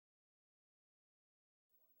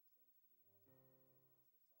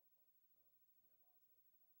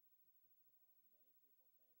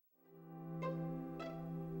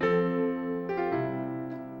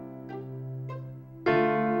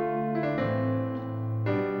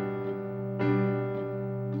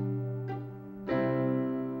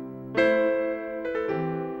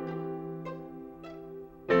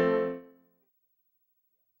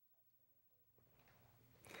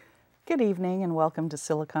Good evening and welcome to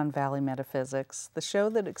Silicon Valley Metaphysics, the show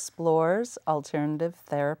that explores alternative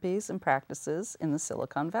therapies and practices in the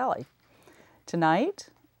Silicon Valley. Tonight,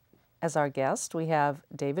 as our guest, we have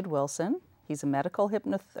David Wilson. He's a medical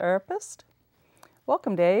hypnotherapist.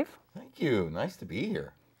 Welcome, Dave. Thank you. Nice to be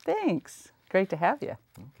here. Thanks. Great to have you.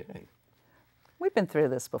 Okay. We've been through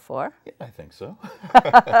this before. Yeah, I think so.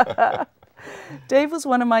 Dave was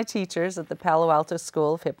one of my teachers at the Palo Alto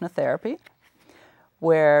School of Hypnotherapy,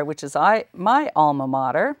 which is my alma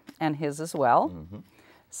mater and his as well. Mm-hmm.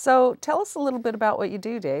 So tell us a little bit about what you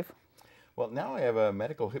do, Dave. Well, now I have a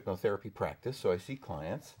medical hypnotherapy practice, so I see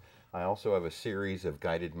clients. I also have a series of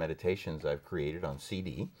guided meditations I've created on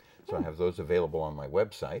CD, so I have those available on my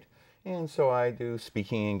website. And so I do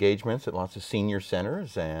speaking engagements at lots of senior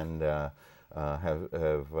centers and have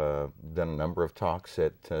done a number of talks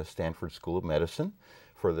at Stanford School of Medicine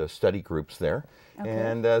for the study groups there. Okay.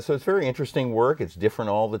 And so it's very interesting work. It's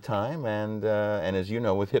different all the time. And as you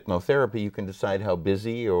know, with hypnotherapy, you can decide how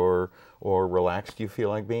busy or relaxed you feel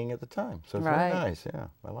like being at the time. So it's very nice. Yeah,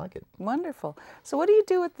 I like it. Wonderful. So what do you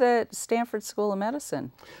do at the Stanford School of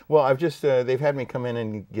Medicine? Well, I've just, they've had me come in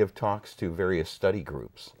and give talks to various study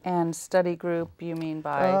groups. And study group, you mean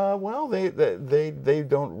by? Well, they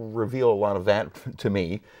don't reveal a lot of that to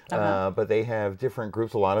me, but they have different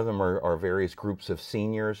groups. A lot of them are various groups of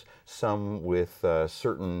seniors, some with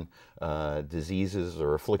certain diseases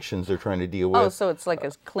or afflictions they're trying to deal with. Oh, so it's like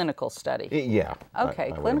a clinical study. Yeah.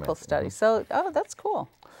 Okay, clinical study. So, that's cool.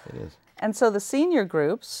 It is. And so the senior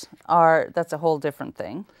groups that's a whole different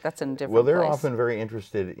thing. That's in a different Well, they're place. often very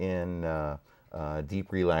interested in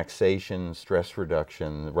deep relaxation, stress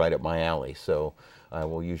reduction, right up my alley. So I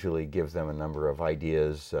will usually give them a number of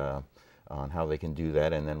ideas on how they can do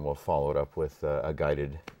that, and then we'll follow it up with a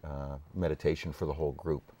guided meditation for the whole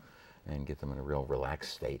group and get them in a real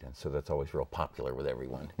relaxed state. And so that's always real popular with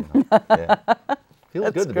everyone. You know? Yeah.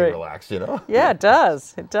 Feels good to be relaxed, you know? Yeah, it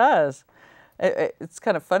does. It does. It's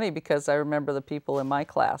kind of funny because I remember the people in my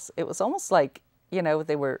class. It was almost like,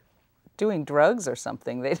 they were doing drugs or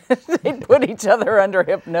something. They'd put each other under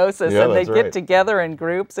hypnosis and they'd get together in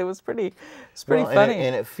groups. It was pretty funny.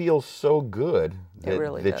 And it feels so good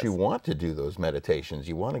that you want to do those meditations.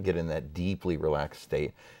 You want to get in that deeply relaxed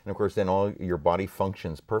state. And of course, then all your body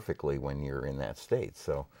functions perfectly when you're in that state.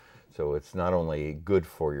 So it's not only good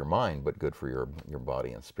for your mind, but good for your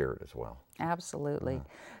body and spirit as well. Absolutely.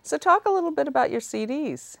 So talk a little bit about your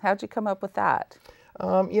CDs. How'd you come up with that?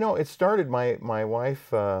 It started, my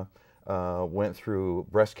wife went through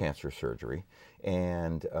breast cancer surgery,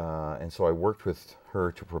 and so I worked with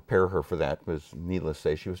her to prepare her for that. It was needless to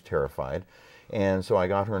say, she was terrified. And so I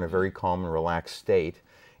got her in a very calm and relaxed state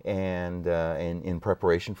and in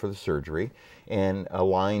preparation for the surgery, and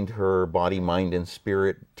aligned her body, mind, and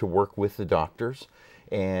spirit to work with the doctors,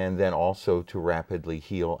 and then also to rapidly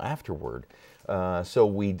heal afterward. So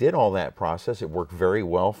we did all that process. It worked very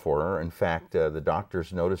well for her. In fact, the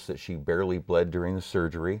doctors noticed that she barely bled during the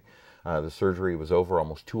surgery. The surgery was over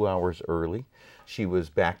almost 2 hours early. She was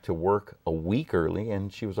back to work a week early,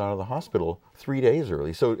 and she was out of the hospital 3 days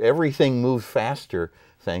early. So everything moved faster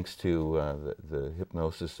thanks to the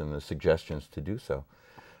hypnosis and the suggestions to do so.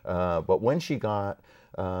 But when she got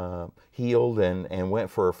healed and went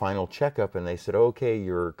for her final checkup, and they said, okay,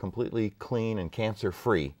 you're completely clean and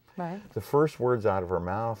cancer-free. Right. The first words out of her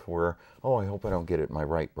mouth were, oh, I hope I don't get it in my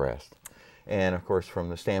right breast. And of course, from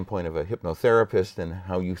the standpoint of a hypnotherapist and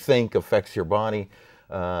how you think affects your body,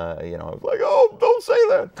 I was like, oh, don't say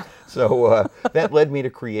that. So that led me to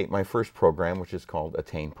create my first program, which is called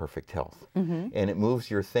Attain Perfect Health. Mm-hmm. And it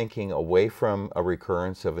moves your thinking away from a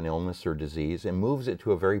recurrence of an illness or disease and moves it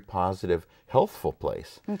to a very positive, healthful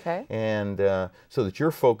place. Okay. And so that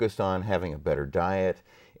you're focused on having a better diet.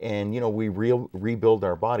 And, we rebuild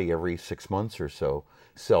our body every 6 months or so,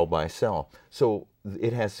 cell by cell. So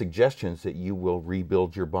it has suggestions that you will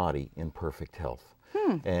rebuild your body in perfect health.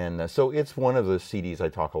 And so it's one of the CDs I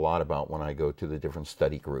talk a lot about when I go to the different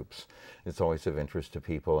study groups. It's always of interest to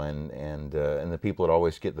people, and the people that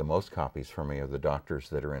always get the most copies from me are the doctors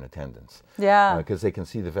that are in attendance. Yeah. Because they can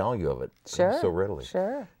see the value of it so readily.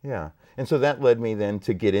 Sure. Yeah. And so that led me then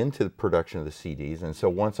to get into the production of the CDs. And so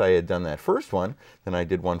once I had done that first one, then I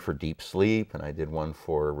did one for deep sleep, and I did one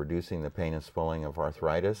for reducing the pain and swelling of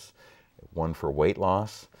arthritis, one for weight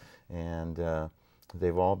loss, and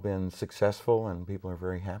they've all been successful, and people are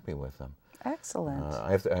very happy with them. Excellent.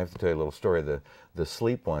 I have to tell you a little story. The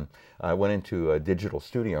sleep one, I went into a digital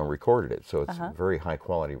studio and recorded it, so it's very high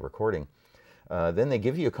quality recording. Then they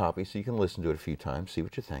give you a copy so you can listen to it a few times, see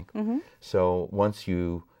what you think. Mm-hmm. So once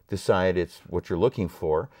you decide it's what you're looking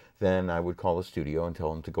for, then I would call the studio and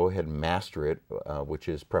tell them to go ahead and master it, which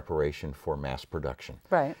is preparation for mass production.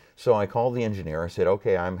 Right. So I called the engineer. I said,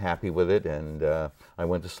 okay, I'm happy with it, and I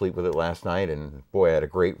went to sleep with it last night, and boy, I had a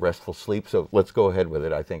great restful sleep, so let's go ahead with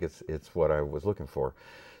it. I think it's what I was looking for.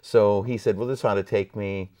 So he said, well, this ought to take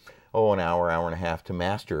me, an hour and a half to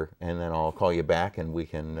master, and then I'll call you back and we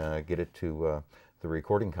can get it to the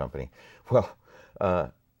recording company. Well,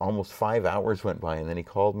 almost 5 hours went by, and then he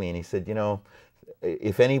called me and he said,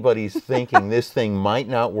 if anybody's thinking this thing might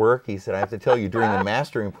not work, he said, I have to tell you, during the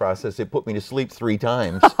mastering process, it put me to sleep 3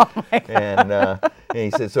 times. Oh and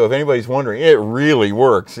he said, so if anybody's wondering, it really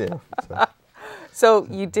works. Yeah, so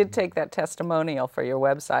you did take that testimonial for your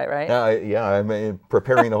website, right? Yeah, I'm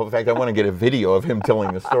preparing the whole. In fact, I want to get a video of him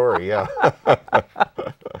telling the story. Yeah.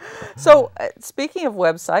 So speaking of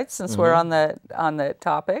websites, since we're on the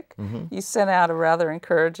topic, you sent out a rather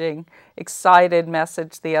encouraging, excited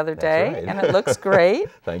message the other day, right. and it looks great.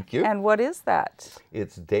 Thank you. And what is that?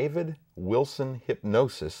 It's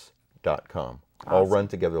davidwilsonhypnosis.com. All run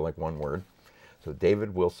together like one word. So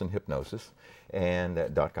David Wilson Hypnosis and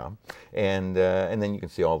 .com, and then you can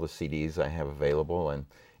see all the CDs I have available, and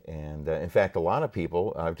in fact, a lot of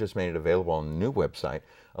people, I've just made it available on the new website.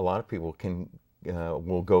 A lot of people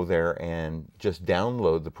will go there and just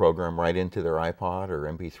download the program right into their iPod or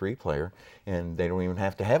MP3 player, and they don't even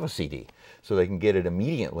have to have a CD, so they can get it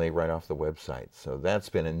immediately right off the website. So that's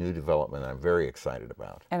been a new development I'm very excited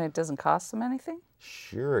about. And it doesn't cost them anything?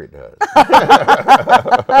 Sure it does.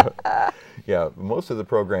 Yeah, most of the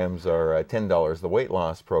programs are $10. The weight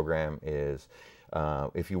loss program is,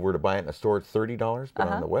 if you were to buy it in a store, it's $30, but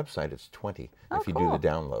on the website it's $20 if you do the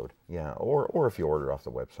download. Yeah, or if you order off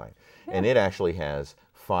the website. Yeah. And it actually has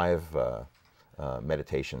 5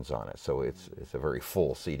 meditations on it, so it's a very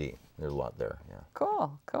full CD. There's a lot there. Yeah.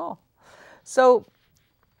 Cool. So,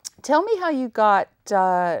 tell me how you got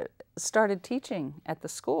started teaching at the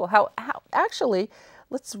school. How actually,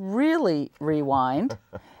 let's really rewind.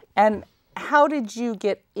 And how did you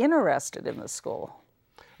get interested in the school?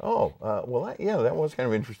 Oh, well, that was kind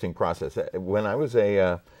of an interesting process. When I was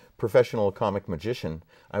a professional comic magician,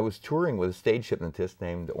 I was touring with a stage hypnotist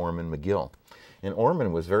named Orman McGill. And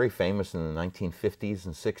Orman was very famous in the 1950s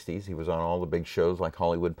and 60s. He was on all the big shows like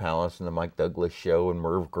Hollywood Palace and the Mike Douglas Show and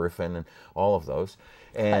Merv Griffin and all of those.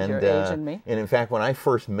 And, you're aging me. And in fact, when I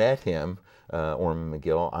first met him, Orman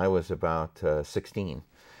McGill, I was about 16.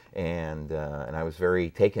 And I was very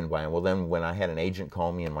taken by him. Well, then when I had an agent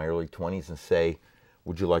call me in my early 20s and say,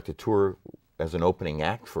 would you like to tour as an opening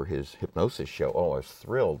act for his hypnosis show? Oh, I was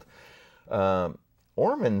thrilled.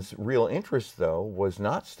 Orman's real interest, though, was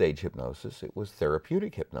not stage hypnosis. It was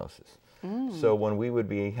therapeutic hypnosis. So when we would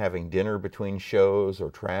be having dinner between shows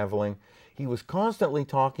or traveling, he was constantly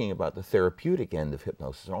talking about the therapeutic end of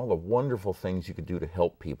hypnosis and all the wonderful things you could do to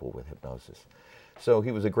help people with hypnosis. So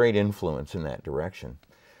he was a great influence in that direction.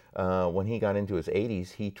 When he got into his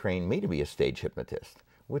 80s, he trained me to be a stage hypnotist,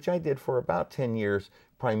 which I did for about 10 years,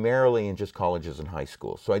 primarily in just colleges and high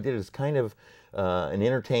schools. So I did it as kind of an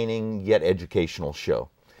entertaining yet educational show,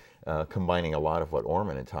 combining a lot of what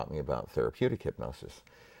Orman had taught me about therapeutic hypnosis.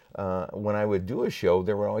 When I would do a show,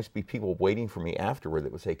 there would always be people waiting for me afterward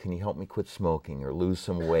that would say, can you help me quit smoking or lose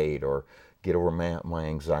some weight or get over my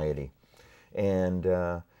anxiety? And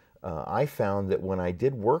I found that when I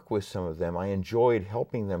did work with some of them, I enjoyed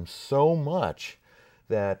helping them so much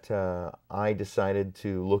that I decided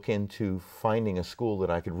to look into finding a school that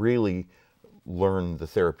I could really learn the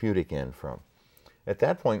therapeutic end from. At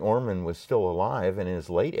that point, Orman was still alive and in his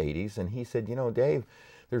late 80s, and he said, Dave,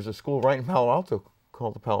 there's a school right in Palo Alto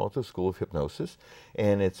called the Palo Alto School of Hypnosis,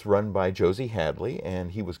 and it's run by Josie Hadley,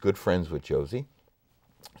 and he was good friends with Josie.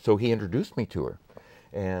 So he introduced me to her.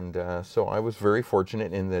 And so I was very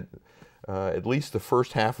fortunate in that at least the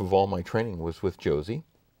first half of all my training was with Josie,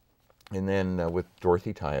 and then with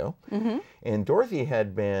Dorothy Tayo. And Dorothy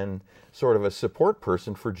had been sort of a support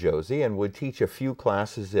person for Josie and would teach a few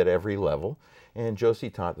classes at every level, and Josie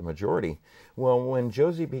taught the majority. Well, when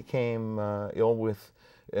Josie became ill with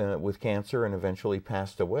cancer and eventually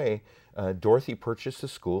passed away, Dorothy purchased the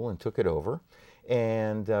school and took it over.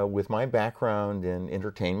 And with my background in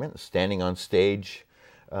entertainment, standing on stage,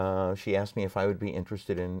 she asked me if I would be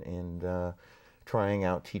interested in trying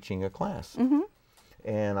out teaching a class.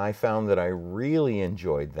 And I found that I really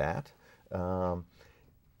enjoyed that.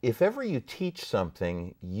 If ever you teach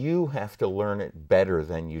something, you have to learn it better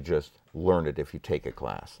than you just learn it if you take a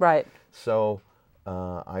class. Right. So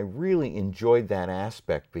I really enjoyed that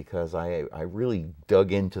aspect because I really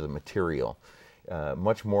dug into the material,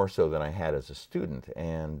 much more so than I had as a student.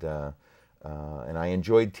 And And I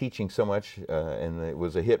enjoyed teaching so much, and it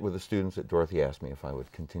was a hit with the students that Dorothy asked me if I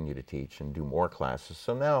would continue to teach and do more classes.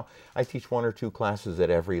 So now I teach 1 or 2 classes at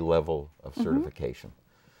every level of certification,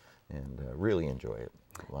 and really enjoy it.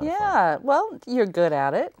 A lot of fun. Yeah, well, you're good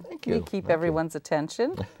at it. Thank you. You keep Thank everyone's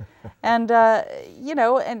attention. And, you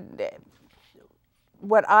know, and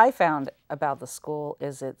what I found about the school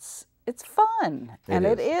is it's fun. And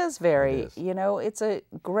it is very, you know, it's a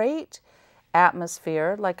great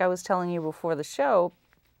atmosphere. Like I was telling you before the show,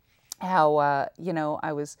 how, you know,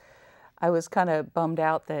 I was kind of bummed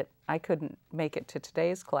out that I couldn't make it to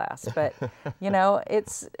today's class. But, you know,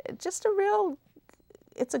 it's just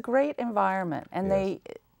it's a great environment. And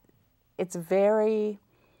it's very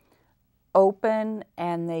open,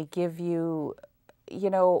 and they give you, you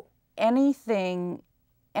know, anything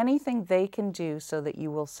they can do so that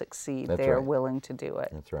you will succeed. They're willing to do it.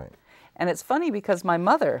 That's right. And it's funny because my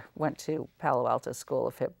mother went to Palo Alto School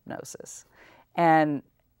of Hypnosis, and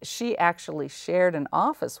she actually shared an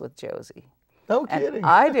office with Josie. No kidding. And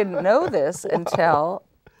I didn't know this until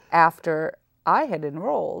after I had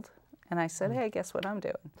enrolled, and I said, hey, guess what I'm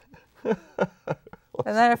doing? And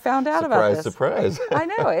then I found out about this. Surprise, surprise. I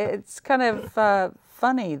know. It's kind of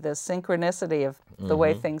funny, the synchronicity of the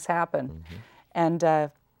way things happen. And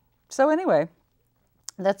so anyway,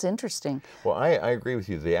 that's interesting. Well, I agree with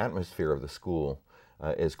you. The atmosphere of the school,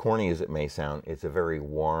 as corny as it may sound, it's a very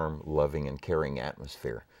warm, loving, and caring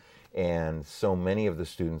atmosphere. And so many of the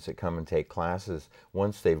students that come and take classes,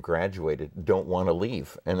 once they've graduated, don't want to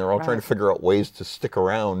leave. And they're all trying to figure out ways to stick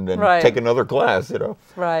around and take another class, you know.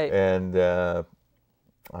 Right. And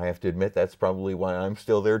I have to admit that's probably why I'm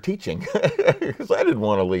still there teaching, because I didn't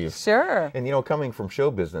want to leave. Sure. And, you know, coming from show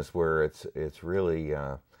business where it's really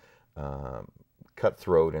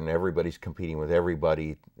cutthroat and everybody's competing with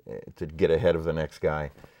everybody to get ahead of the next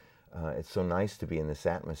guy, it's so nice to be in this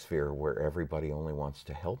atmosphere where everybody only wants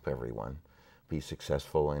to help everyone be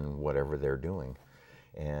successful in whatever they're doing.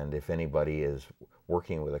 And if anybody is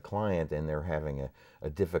working with a client and they're having a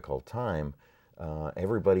difficult time,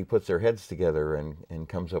 everybody puts their heads together and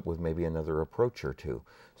comes up with maybe another approach or two.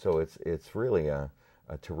 So it's really a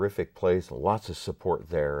terrific place, lots of support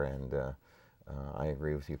there, and I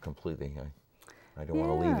agree with you completely. I don't want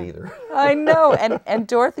to leave either. I know, and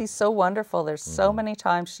Dorothy's so wonderful. There's so many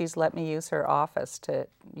times she's let me use her office to,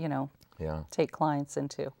 you know, take clients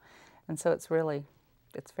into. And so it's very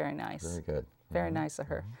nice. Very good. Very nice of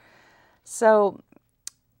her. So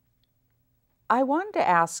I wanted to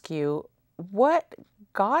ask you, what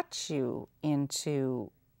got you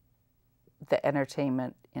into the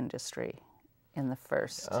entertainment industry in the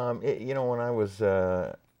first? You know, when I was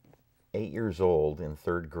 8 years old in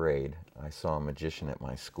 3rd grade, I saw a magician at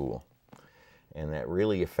my school. And that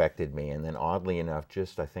really affected me. And then oddly enough,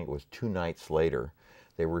 I think it was 2 nights later,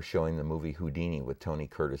 they were showing the movie Houdini with Tony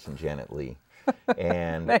Curtis and Janet Leigh.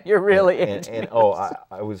 And you're really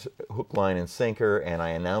I was hook, line, and sinker, and I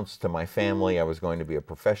announced to my family I was going to be a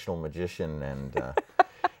professional magician.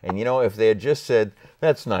 And you know, if they had just said,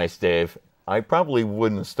 "That's nice, Dave," I probably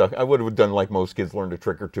wouldn't have stuck. I would have done like most kids, learned a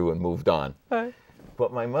trick or two and moved on.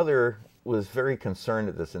 But my mother was very concerned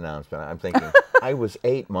at this announcement. I'm thinking, I was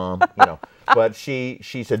 8, Mom, you know. But she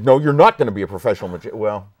said, "No, you're not going to be a professional magician."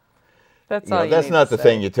 Well, that's not the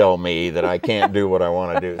thing you tell me, that I can't do what I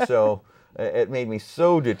want to do. So it made me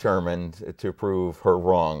so determined to prove her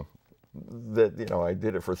wrong that, you know, I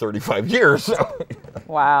did it for 35 years. So.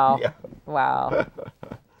 Wow. Yeah. Wow.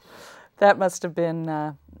 That must have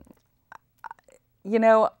been, you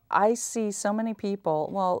know, I see so many people,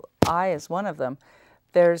 well, I as one of them,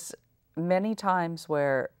 there's many times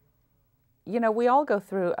where, you know, we all go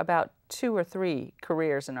through about 2 or 3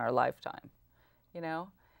 careers in our lifetime, you know,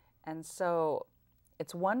 and so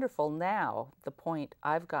it's wonderful now, the point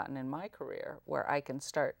I've gotten in my career, where I can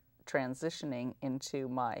start transitioning into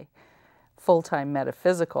my full-time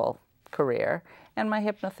metaphysical career and my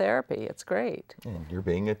hypnotherapy. It's great. And you're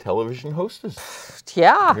being a television hostess.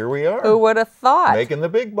 Yeah. Here we are. Who would have thought? Making the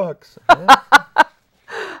big bucks. Yeah.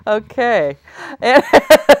 Okay.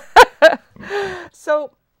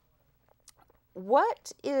 So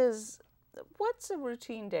what's a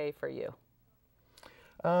routine day for you?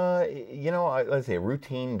 You know, let's say a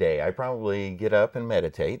routine day. I probably get up and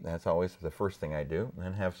meditate. That's always the first thing I do.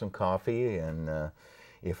 Then have some coffee, and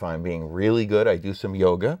if I'm being really good, I do some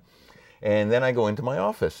yoga. And then I go into my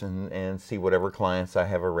office and see whatever clients I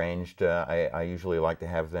have arranged. I usually like to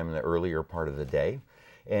have them in the earlier part of the day.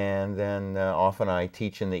 And then often I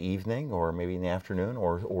teach in the evening, or maybe in the afternoon,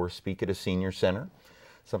 or speak at a senior center,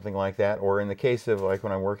 something like that. Or in the case of, like,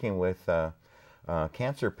 when I'm working with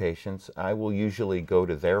cancer patients, I will usually go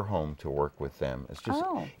to their home to work with them. It's just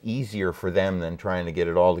easier for them than trying to get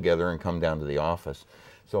it all together and come down to the office.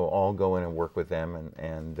 So I'll go in and work with them,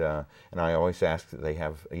 and I always ask that they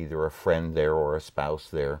have either a friend there or a spouse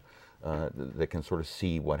there that can sort of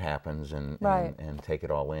see what happens and take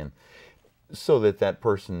it all in, so that that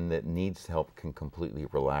person that needs help can completely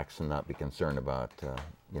relax and not be concerned about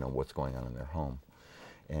what's going on in their home.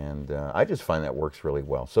 And I just find that works really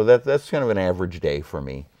well. So that's kind of an average day for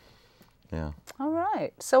me. Yeah. All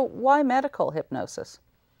right. So why medical hypnosis?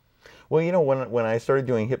 Well, when I started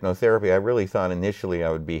doing hypnotherapy, I really thought initially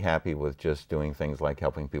I would be happy with just doing things like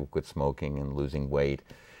helping people quit smoking and losing weight.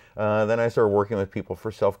 Then I started working with people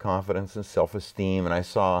for self-confidence and self-esteem, and I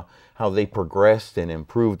saw how they progressed and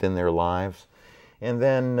improved in their lives. And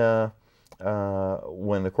then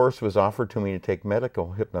when the course was offered to me to take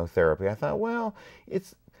medical hypnotherapy, I thought, well,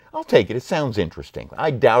 I'll take it. It sounds interesting.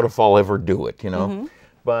 I doubt if I'll ever do it,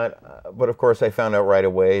 But of course, I found out right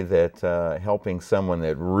away that helping someone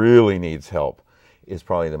that really needs help is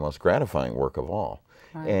probably the most gratifying work of all.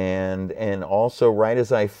 Right. And also, right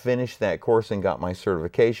as I finished that course and got my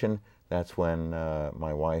certification, that's when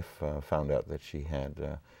my wife found out that she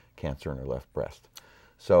had cancer in her left breast.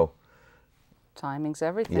 So timing's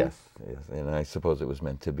everything. Yes, and I suppose it was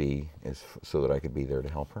meant to be so that I could be there to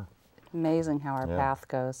help her. Amazing how our path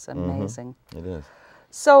goes. Amazing. It is.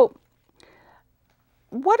 So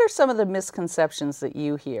what are some of the misconceptions that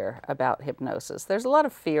you hear about hypnosis? There's a lot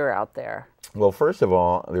of fear out there. Well, first of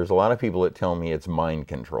all, there's a lot of people that tell me it's mind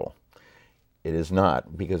control. It is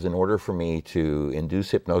not, because in order for me to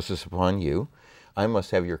induce hypnosis upon you, I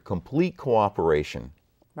must have your complete cooperation.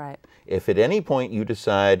 Right. If at any point you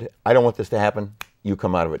decide, I don't want this to happen, you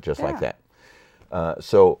come out of it just like that.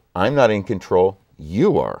 So I'm not in control,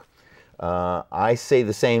 you are. I say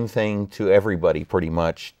the same thing to everybody pretty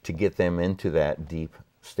much to get them into that deep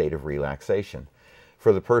state of relaxation.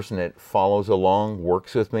 For the person that follows along,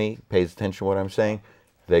 works with me, pays attention to what I'm saying,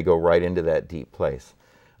 they go right into that deep place.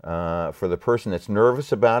 For the person that's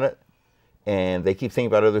nervous about it and they keep thinking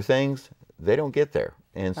about other things, they don't get there.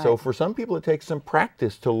 And so for some people it takes some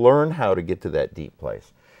practice to learn how to get to that deep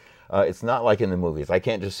place. It's not like in the movies. I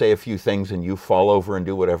can't just say a few things and you fall over and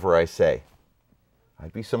do whatever I say.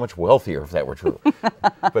 I'd be so much wealthier if that were true.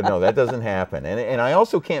 But no, that doesn't happen. And I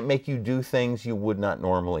also can't make you do things you would not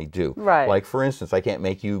normally do. Right. Like, for instance, I can't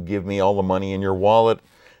make you give me all the money in your wallet.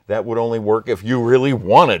 That would only work if you really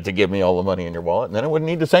wanted to give me all the money in your wallet, and then I wouldn't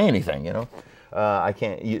need to say anything, I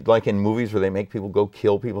can't, like in movies where they make people go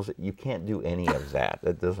kill people, you can't do any of that.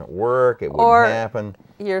 That doesn't work. It wouldn't happen.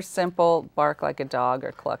 You're simple, bark like a dog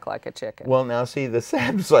or cluck like a chicken. Well, now see, the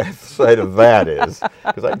sad side of that is,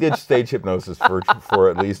 because I did stage hypnosis for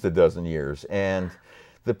at least a dozen years, and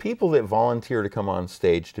the people that volunteer to come on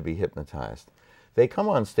stage to be hypnotized, they come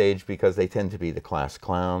on stage because they tend to be the class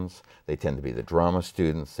clowns, they tend to be the drama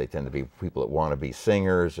students, they tend to be people that want to be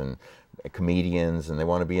singers and comedians, and they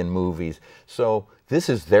want to be in movies. So this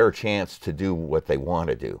is their chance to do what they want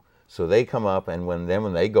to do. So they come up, and when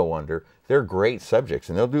they go under, they're great subjects,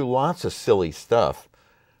 and they'll do lots of silly stuff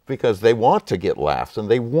because they want to get laughs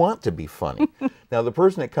and they want to be funny. Now, the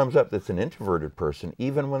person that comes up that's an introverted person,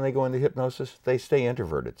 even when they go into hypnosis, they stay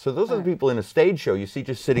introverted. So those are the people in a stage show you see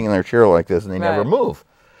just sitting in their chair like this, and they never move,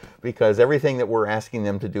 because everything that we're asking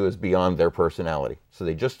them to do is beyond their personality. So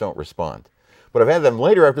they just don't respond. But I've had them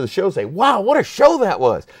later after the show say, wow, what a show that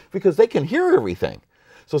was, because they can hear everything.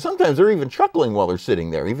 So sometimes they're even chuckling while they're sitting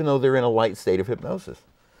there, even though they're in a light state of hypnosis.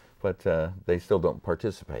 But they still don't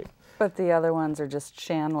participate. But the other ones are just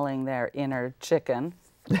channeling their inner chicken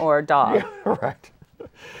or dog. Yeah, right.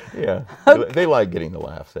 Yeah, okay. They like getting the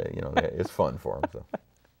laughs. It's fun for them. So.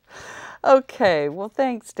 Okay, well,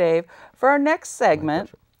 thanks, Dave. For our next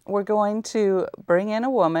segment, we're going to bring in a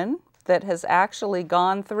woman that has actually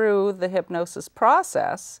gone through the hypnosis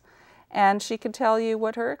process, and she can tell you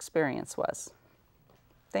what her experience was.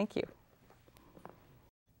 Thank you.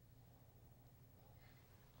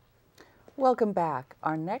 Welcome back.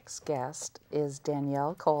 Our next guest is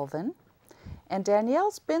Danielle Colvin, and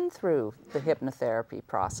Danielle's been through the hypnotherapy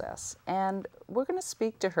process, and we're going to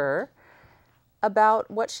speak to her about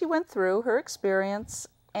what she went through, her experience,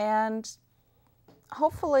 and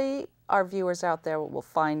hopefully our viewers out there will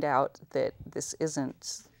find out that this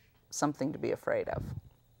isn't something to be afraid of.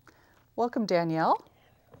 Welcome, Danielle.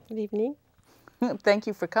 Good evening. Thank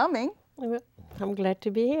you for coming. I'm glad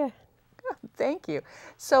to be here. Thank you.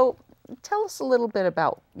 So tell us a little bit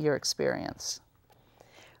about your experience.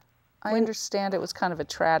 I understand it was kind of a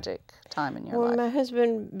tragic time in your life. Well, my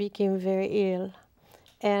husband became very ill,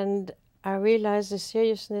 and I realized the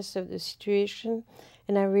seriousness of the situation,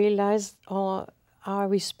 and I realized how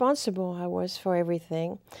responsible I was for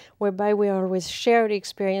everything, whereby we always shared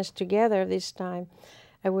experience together. This time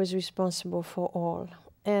I was responsible for all,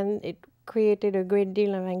 and it created a great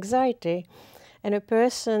deal of anxiety. And a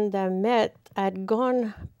person that I met had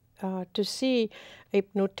gone to see a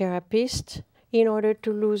hypnotherapist in order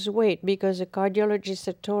to lose weight, because a cardiologist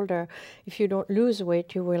had told her, if you don't lose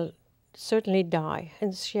weight, you will certainly die.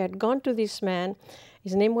 And she had gone to this man.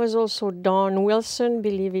 His name was also Don Wilson,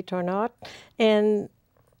 believe it or not. And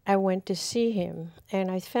I went to see him, and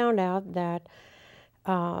I found out that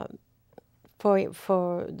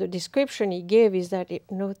for the description he gave is that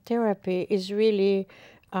hypnotherapy is really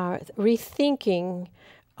rethinking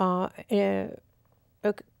a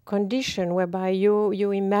condition whereby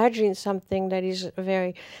you imagine something that is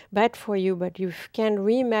very bad for you, but you can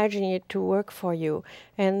reimagine it to work for you.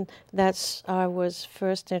 And that's how I was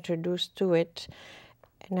first introduced to it.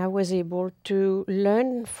 And I was able to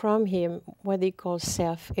learn from him what they call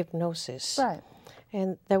self-hypnosis. Right.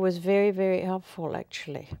 And that was very, very helpful,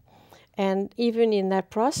 actually. And even in that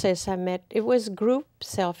process, it was group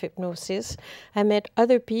self-hypnosis. I met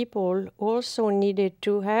other people who also needed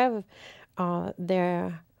to have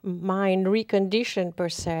their mind reconditioned, per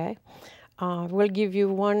se. We'll give you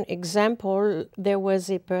one example. There was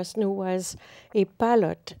a person who was a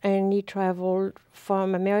pilot, and he traveled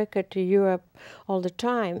from America to Europe all the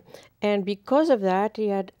time. And because of that, he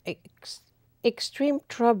had extreme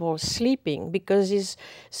trouble sleeping, because his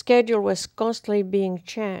schedule was constantly being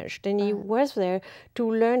changed. And he was there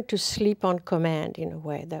to learn to sleep on command, in a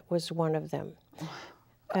way. That was one of them.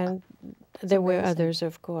 And there were others,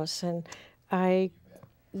 of course. And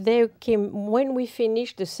they came, when we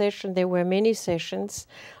finished the session, there were many sessions.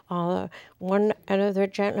 Another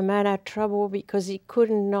gentleman had trouble because he could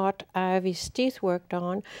not have his teeth worked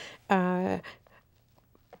on.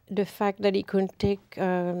 The fact that he couldn't take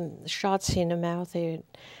shots in the mouth,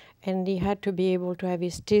 and he had to be able to have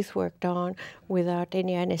his teeth worked on without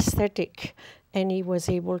any anesthetic, and he was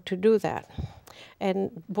able to do that.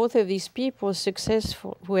 And both of these people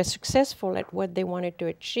were successful at what they wanted to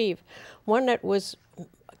achieve. One that was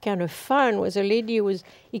kind of fun was a lady who was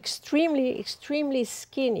extremely, extremely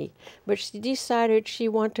skinny, but she decided she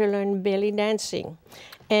wanted to learn belly dancing.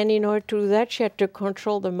 And in order to do that, she had to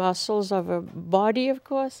control the muscles of her body, of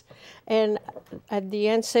course. And at the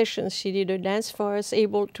end session, she did a dance for us,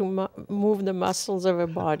 able to move the muscles of her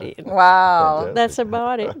body. Wow. That's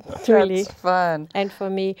about it, really. That's fun. And for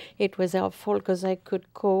me, it was helpful because I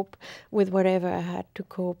could cope with whatever I had to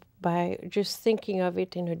cope by just thinking of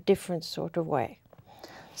it in a different sort of way.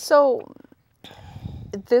 So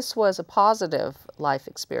this was a positive life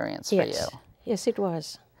experience for you. Yes, it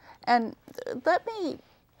was. And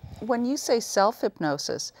when you say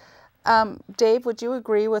self-hypnosis, Dave, would you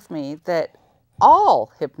agree with me that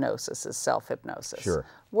all hypnosis is self-hypnosis? Sure.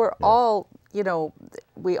 We're all,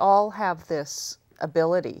 we all have this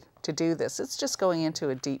ability to do this. It's just going into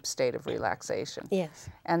a deep state of relaxation. Yes.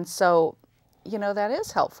 And so, that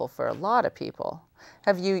is helpful for a lot of people.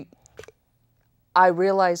 I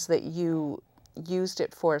realize that you used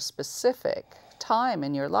it for a specific time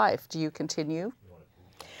in your life. Do you continue?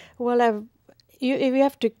 Well, you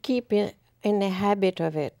have to keep in the habit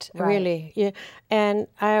of it, right. Really. Yeah. And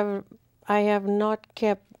I've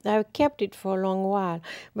kept it for a long while,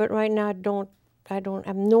 but right now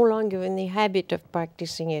I'm no longer in the habit of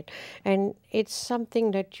practicing it. And it's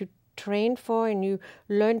something that you train for and you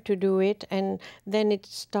learn to do it, and then it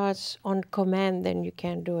starts on command, then you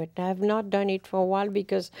can do it. I've not done it for a while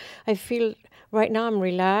because I feel right now I'm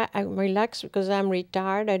relaxed because I'm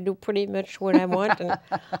retired. I do pretty much what I want, and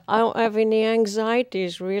I don't have any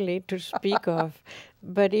anxieties really to speak of.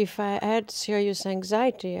 But if I had serious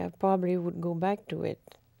anxiety, I probably would go back to it.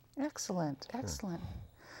 Excellent, excellent.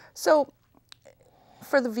 So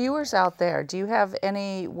for the viewers out there, do you have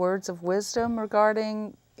any words of wisdom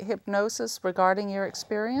regarding hypnosis, regarding your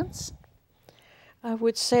experience? I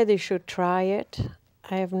would say they should try it.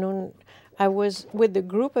 I was with the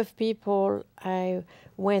group of people I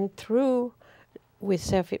went through with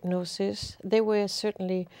self-hypnosis. They were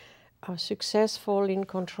certainly successful in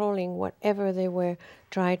controlling whatever they were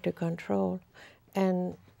trying to control.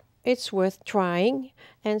 And it's worth trying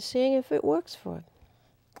and seeing if it works for them.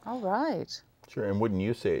 All right. Sure, and wouldn't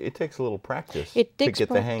you say it takes a little practice to get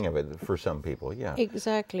the hang of it for some people, yeah.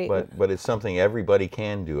 Exactly. But it's something everybody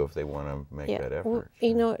can do if they want to make that effort.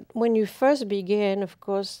 Well, when you first begin, of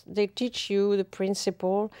course, they teach you the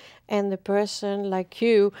principle, and the person like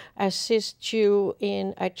you assists you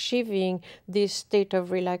in achieving this state of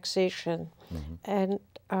relaxation. Mm-hmm.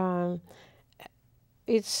 And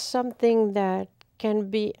it's something that can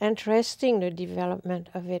be interesting, the development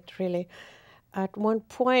of it, really. At one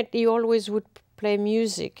point, he always would play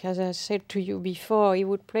music. As I said to you before, he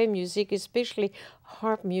would play music, especially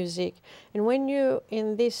harp music. And when you're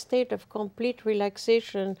in this state of complete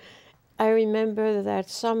relaxation, I remember that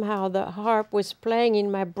somehow the harp was playing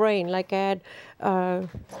in my brain, like I had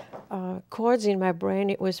chords in my brain.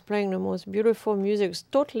 It was playing the most beautiful music. It was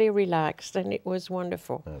totally relaxed, and it was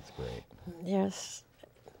wonderful. That's great. Yes.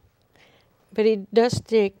 But it does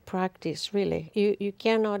take practice, really. You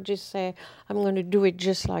cannot just say, I'm going to do it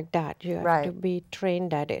just like that. You have to be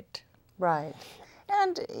trained at it. Right.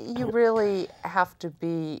 And you really have to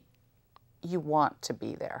be, you want to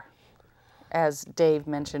be there. As Dave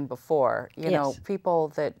mentioned before, you know, people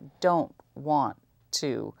that don't want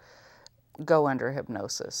to go under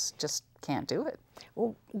hypnosis just can't do it.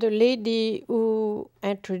 Well, the lady who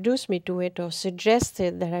introduced me to it or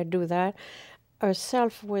suggested that I do that,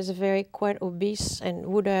 herself was very quite obese and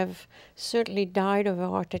would have certainly died of a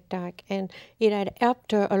heart attack, and it had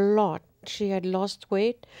helped her a lot. She had lost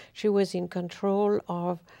weight. She was in control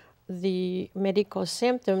of the medical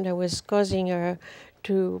symptom that was causing her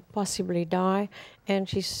to possibly die, and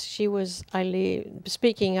she was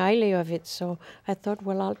speaking highly of it. So I thought,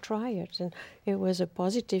 well, I'll try it, and it was a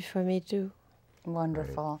positive for me too.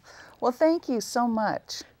 Wonderful. Well, thank you so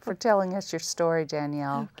much for telling us your story,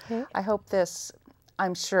 Danielle. Okay. I hope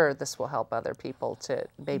I'm sure this will help other people to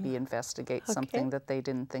maybe investigate something that they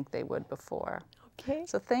didn't think they would before. Okay.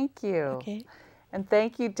 So thank you. Okay. And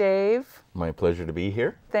thank you, Dave. My pleasure to be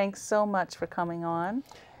here. Thanks so much for coming on.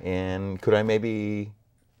 And could I maybe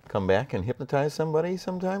come back and hypnotize somebody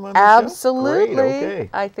sometime on the Absolutely. show? Great, okay.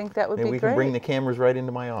 I think that would be Maybe great. we can bring the cameras right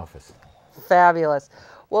into my office. Fabulous.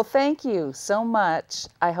 Well, thank you so much.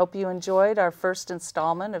 I hope you enjoyed our first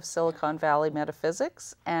installment of Silicon Valley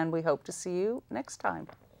Metaphysics, and we hope to see you next time.